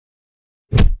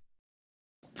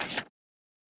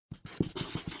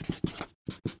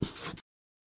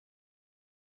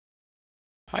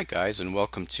Hi guys, and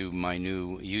welcome to my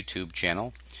new YouTube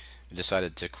channel. I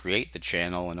decided to create the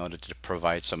channel in order to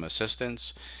provide some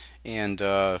assistance and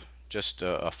just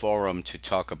a forum to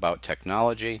talk about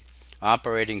technology,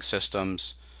 operating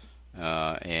systems,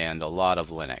 and a lot of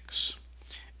Linux.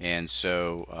 And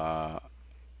so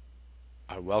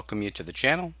I welcome you to the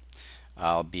channel.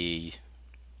 I'll be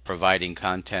providing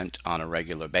content on a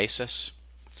regular basis.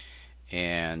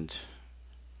 And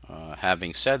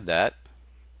having said that,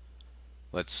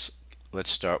 let's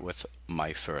start with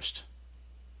my first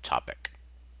topic,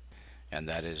 and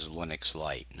that is Linux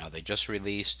Lite. Now they just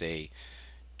released a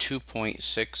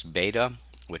 2.6 beta,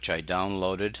 which I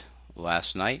downloaded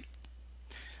last night.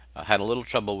 I had a little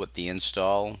trouble with the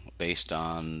install based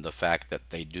on the fact that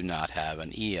they do not have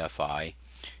an EFI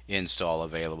install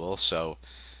available, so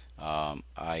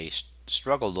I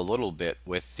struggled a little bit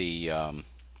with the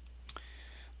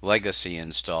legacy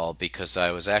install because I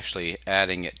was actually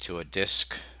adding it to a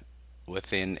disk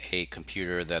within a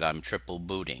computer that I'm triple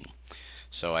booting.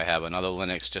 So I have another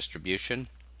Linux distribution.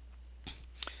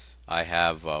 I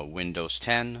have Windows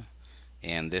 10,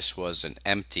 and this was an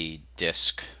empty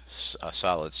disk, a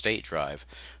solid state drive,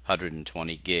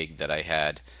 120 gig that I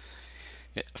had.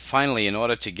 Finally, in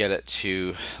order to get it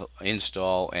to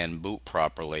install and boot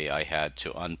properly, I had to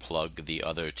unplug the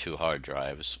other two hard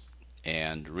drives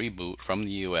and reboot from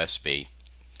the USB,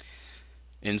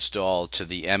 install to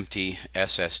the empty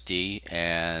SSD,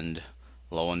 and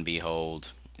lo and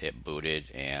behold, it booted,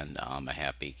 and I'm a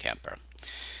happy camper.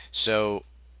 So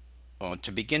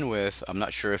to begin with, I'm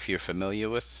not sure if you're familiar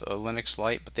with Linux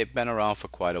Lite, but they've been around for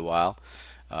quite a while.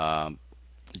 Um,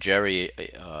 Jerry,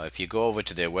 if you go over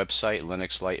to their website,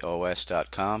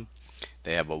 linuxliteos.com,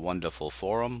 they have a wonderful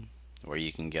forum where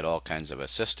you can get all kinds of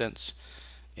assistance.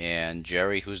 And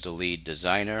Jerry, who's the lead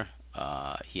designer,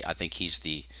 I think he's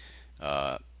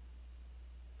uh,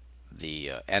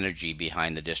 the energy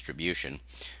behind the distribution.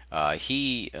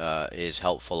 He is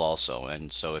helpful also,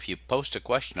 and so if you post a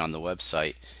question on the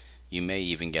website, you may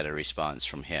even get a response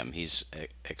from him. He's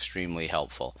extremely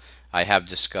helpful. I have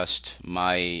discussed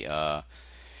my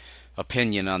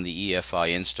opinion on the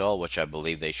EFI install, which I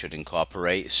believe they should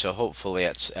incorporate. So hopefully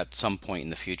at some point in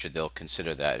the future they'll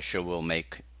consider that. It sure will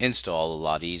make install a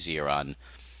lot easier on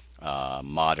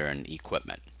modern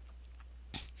equipment.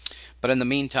 But in the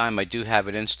meantime, I do have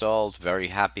it installed, very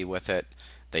happy with it.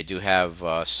 They do have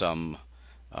some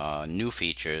new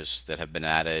features that have been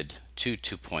added to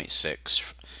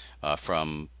 2.6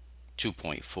 from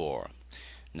 2.4.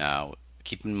 Now,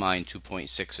 keep in mind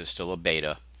 2.6 is still a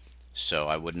beta, so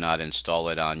I would not install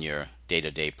it on your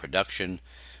day-to-day production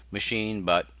machine,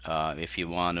 but if you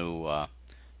want to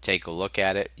take a look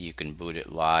at it, you can boot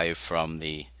it live from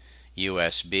the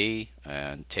USB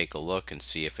and take a look and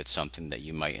see if it's something that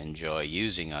you might enjoy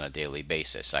using on a daily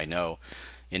basis. I know,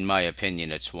 in my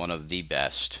opinion, it's one of the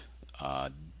best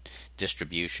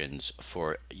distributions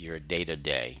for your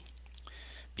day-to-day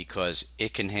because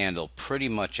it can handle pretty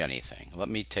much anything. Let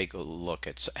me take a look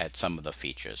at some of the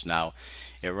features. Now,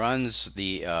 it runs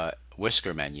the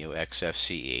Whisker menu,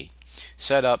 XFCE,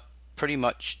 set up pretty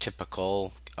much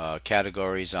typical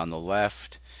categories on the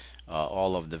left,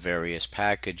 all of the various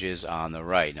packages on the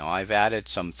right. Now I've added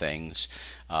some things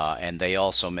and they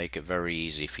also make it very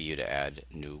easy for you to add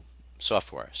new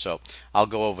software. So I'll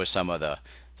go over some of the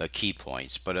key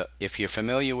points, but if you're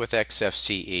familiar with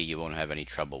XFCE, you won't have any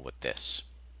trouble with this.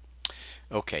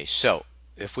 Okay, so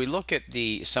if we look at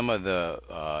some of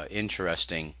the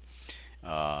interesting,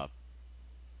 let's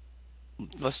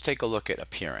take a look at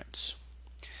appearance.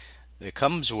 It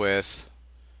comes with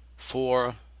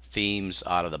 4 themes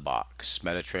out of the box: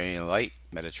 Mediterranean Light,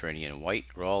 Mediterranean White,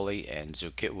 Raleigh, and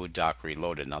Zukitwu Dock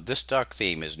Reloaded. Now this dock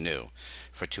theme is new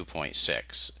for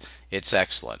 2.6. It's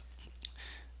excellent.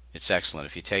 It's excellent.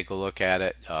 If you take a look at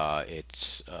it,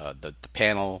 the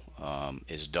panel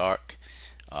is dark.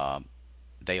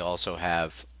 They also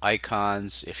have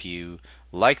icons. If you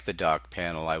like the dark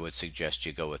panel, I would suggest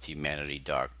you go with Humanity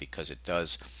Dark because it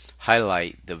does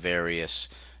highlight the various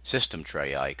system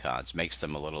tray icons, makes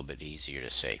them a little bit easier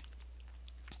to see.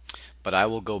 But I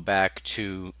will go back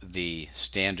to the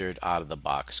standard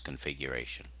out-of-the-box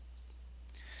configuration.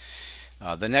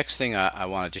 The next thing I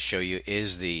wanted to show you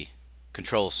is the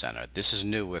control center. This is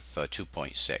new with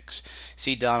 2.6.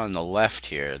 See down on the left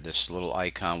here, this little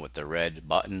icon with the red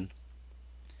button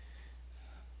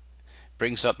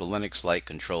brings up the Linux Lite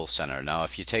Control Center. Now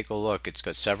if you take a look, it's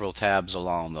got several tabs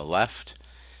along the left.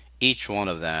 Each one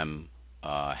of them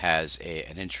has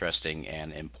an interesting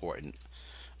and important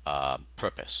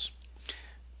purpose.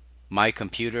 My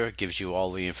Computer gives you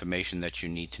all the information that you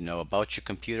need to know about your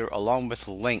computer, along with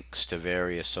links to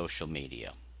various social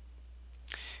media.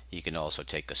 You can also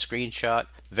take a screenshot.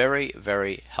 Very,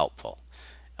 very helpful.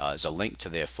 There's a link to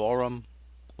their forum,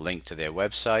 link to their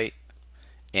website,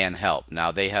 and help.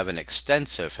 Now they have an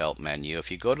extensive help menu.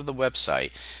 If you go to the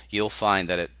website, you'll find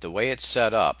that the way it's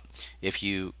set up, if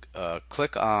you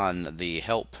click on the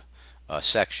help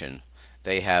section,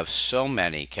 they have so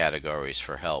many categories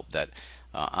for help that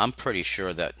I'm pretty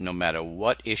sure that no matter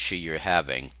what issue you're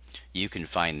having, you can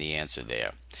find the answer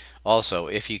there. Also,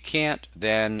 if you can't,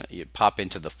 then you pop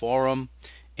into the forum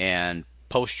and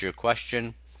post your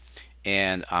question,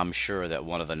 and I'm sure that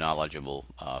one of the knowledgeable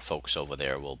folks over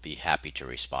there will be happy to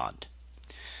respond.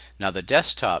 Now the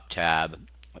desktop tab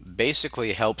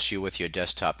basically helps you with your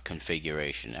desktop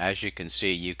configuration. As you can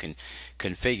see, you can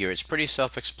configure. It's pretty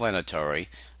self-explanatory,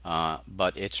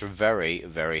 but it's very,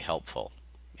 very helpful,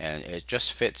 and it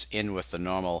just fits in with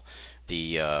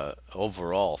the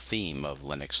overall theme of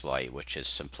Linux Lite, which is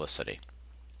simplicity.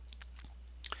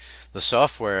 The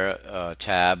software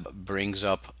tab brings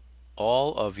up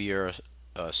all of your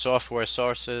software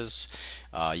sources.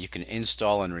 You can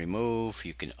install and remove.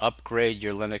 You can upgrade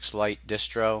your Linux Lite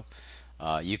distro.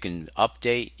 You can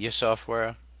update your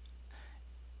software.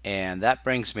 And that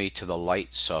brings me to the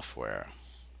Lite software.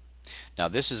 Now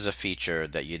this is a feature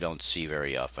that you don't see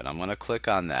very often. I'm going to click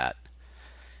on that.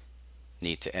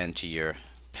 Need to enter your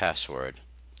password.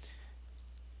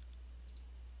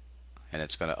 And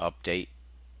it's going to update.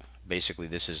 Basically,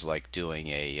 this is like doing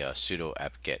a sudo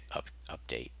apt-get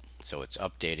update. So it's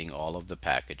updating all of the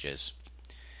packages,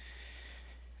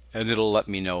 and it'll let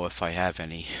me know if I have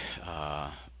any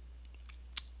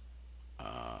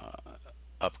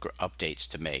updates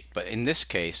to make. But in this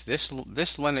case, this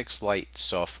Linux Lite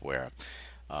software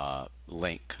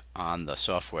link on the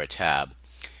software tab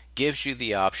gives you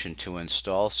the option to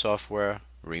install software,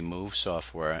 remove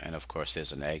software, and of course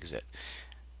there's an exit.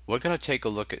 We're going to take a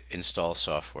look at install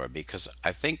software because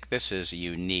I think this is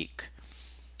unique.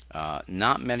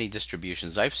 Not many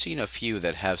distributions. I've seen a few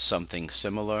that have something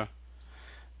similar,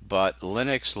 but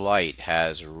Linux Lite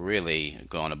has really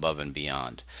gone above and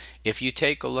beyond. If you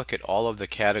take a look at all of the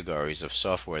categories of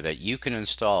software that you can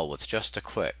install with just a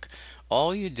click,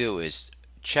 all you do is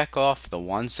check off the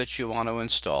ones that you want to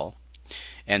install.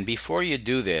 And before you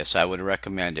do this, I would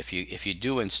recommend, if you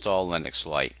do install Linux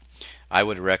Lite, I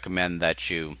would recommend that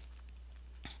you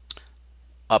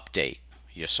update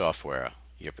your software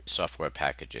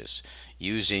packages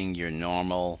using your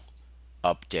normal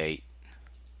update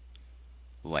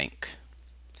link.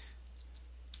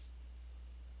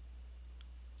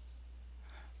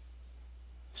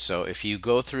 So if you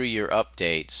go through your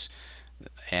updates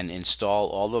and install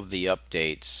all of the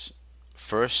updates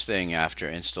first thing after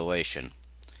installation,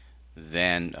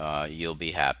 then you'll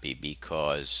be happy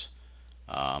because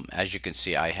as you can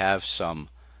see, I have some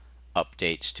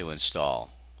updates to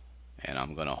install, and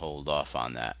I'm going to hold off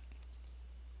on that.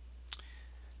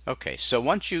 Okay, so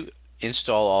once you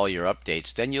install all your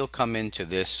updates, then you'll come into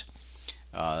this,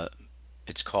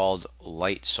 it's called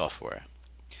Lite software,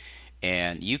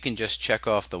 and you can just check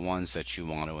off the ones that you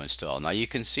want to install. Now you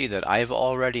can see that I've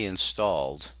already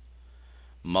installed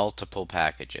multiple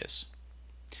packages.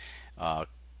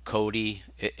 Kodi,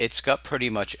 it's got pretty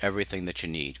much everything that you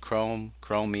need. Chrome,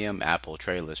 Chromium, Apple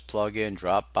Trailers plugin,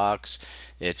 Dropbox.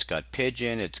 It's got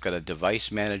Pigeon. It's got a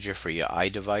device manager for your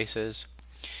iDevices.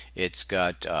 It's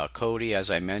got Kodi,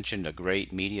 as I mentioned, a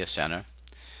great media center.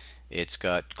 It's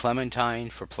got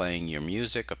Clementine for playing your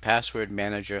music, a password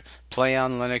manager, Play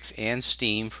on Linux and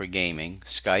Steam for gaming,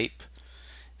 Skype.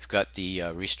 You've got the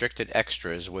restricted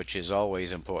extras, which is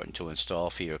always important to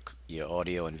install for your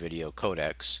audio and video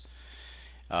codecs.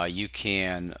 You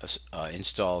can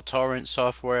install torrent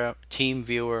software,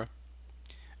 TeamViewer.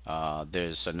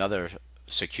 There's another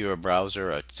secure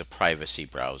browser. It's a privacy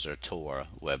browser, Tor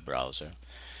web browser.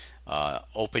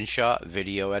 OpenShot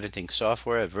video editing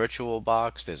software,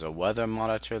 VirtualBox. There's a weather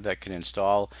monitor that can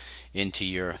install into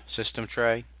your system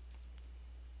tray.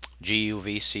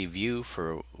 GUVC View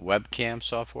for webcam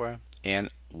software, and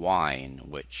Wine,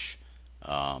 which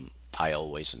I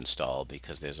always install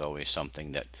because there's always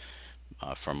something that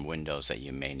from Windows that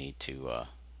you may need to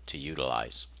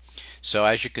utilize. So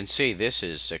as you can see, this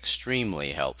is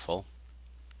extremely helpful.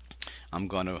 I'm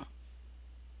going to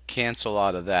cancel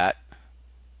out of that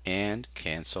and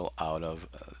cancel out of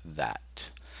that.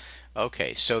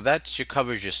 Okay, so that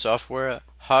covers your software.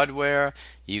 Hardware,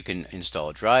 you can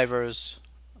install drivers,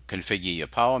 configure your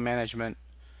power management,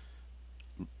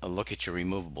 look at your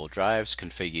removable drives,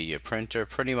 configure your printer.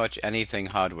 Pretty much anything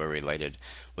hardware related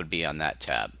would be on that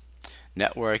tab.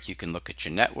 Network, you can look at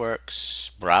your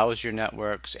networks, browse your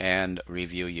networks, and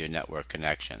review your network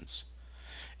connections.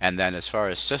 And then as far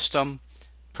as system,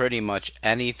 pretty much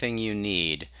anything you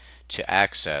need to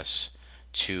access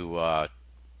to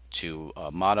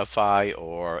modify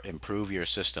or improve your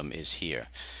system is here.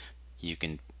 You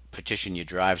can partition your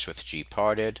drives with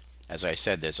gparted. As I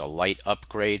said, there's a light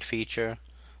upgrade feature,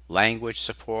 language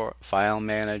support, file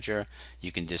manager.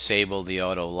 You can disable the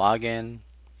auto login,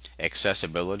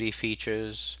 accessibility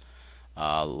features,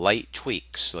 light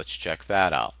tweaks. Let's check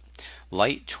that out.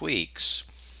 Light tweaks,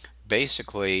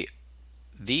 basically,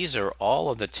 these are all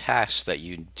of the tasks that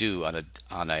you do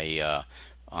on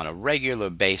a regular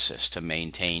basis to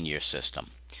maintain your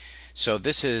system. So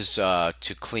this is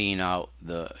to clean out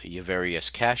your various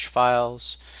cache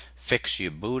files, fix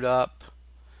your boot up,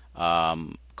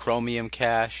 Chromium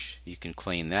cache, you can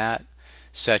clean that,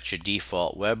 set your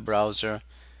default web browser,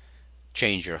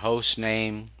 change your host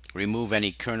name, remove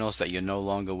any kernels that you're no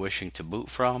longer wishing to boot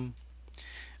from.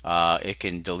 It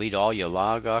can delete all your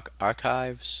log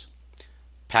archives,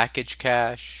 package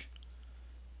cache.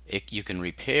 You can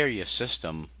repair your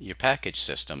system, your package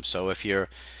system. So if your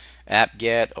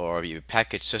apt-get or your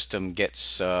package system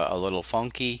gets a little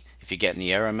funky, if you get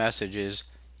any error messages,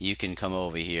 you can come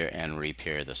over here and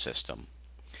repair the system.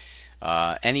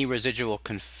 Any residual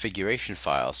configuration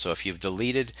files. So if you've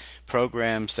deleted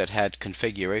programs that had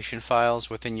configuration files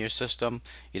within your system,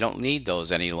 you don't need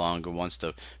those any longer once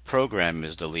the program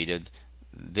is deleted.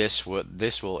 This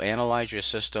will analyze your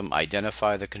system,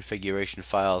 identify the configuration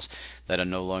files that are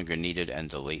no longer needed, and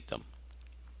delete them.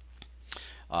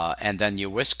 And then your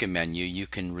whisker menu, you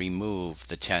can remove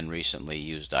the 10 recently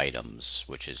used items,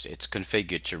 which is, it's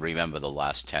configured to remember the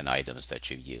last 10 items that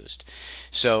you've used.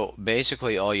 So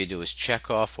basically all you do is check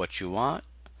off what you want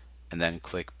and then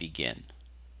click begin.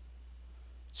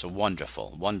 So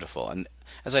wonderful, wonderful. And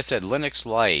as I said, Linux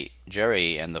Lite,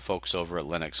 Jerry and the folks over at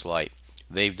Linux Lite,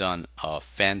 they've done a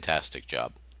fantastic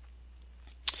job.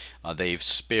 They've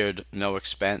spared no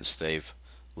expense. They've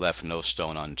left no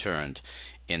stone unturned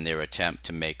in their attempt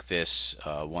to make this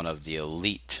one of the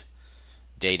elite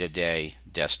day-to-day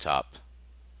desktop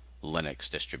Linux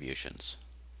distributions.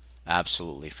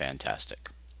 Absolutely fantastic.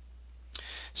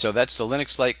 So that's the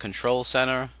Linux Lite Control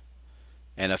Center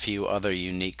and a few other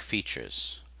unique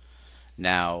features.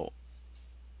 Now,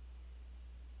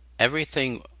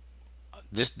 everything,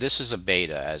 this is a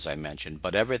beta, as I mentioned,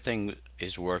 but everything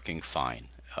is working fine.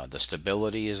 The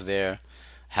stability is there.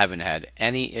 Haven't had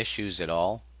any issues at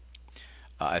all.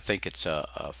 I think it's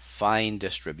a fine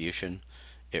distribution.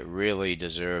 It really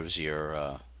deserves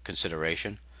your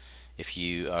consideration. If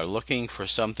you are looking for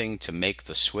something to make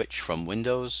the switch from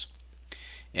Windows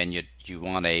and you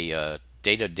want a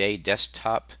day-to-day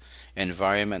desktop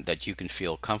environment that you can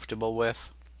feel comfortable with,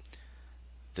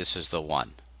 this is the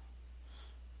one.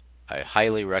 I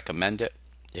highly recommend it.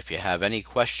 If you have any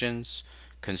questions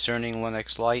concerning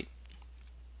Linux Lite,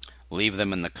 leave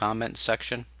them in the comments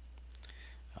section.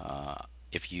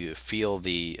 If you feel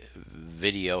the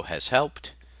video has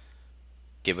helped,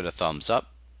 give it a thumbs up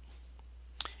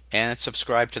and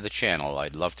subscribe to the channel.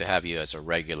 I'd love to have you as a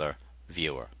regular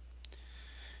viewer.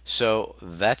 So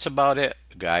that's about it,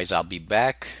 guys. I'll be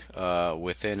back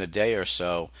within a day or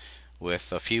so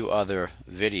with a few other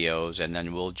videos, and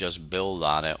then we'll just build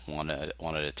on it one at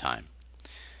a time.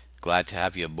 Glad to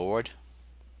have you aboard.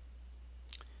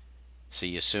 See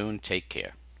you soon. Take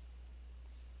care.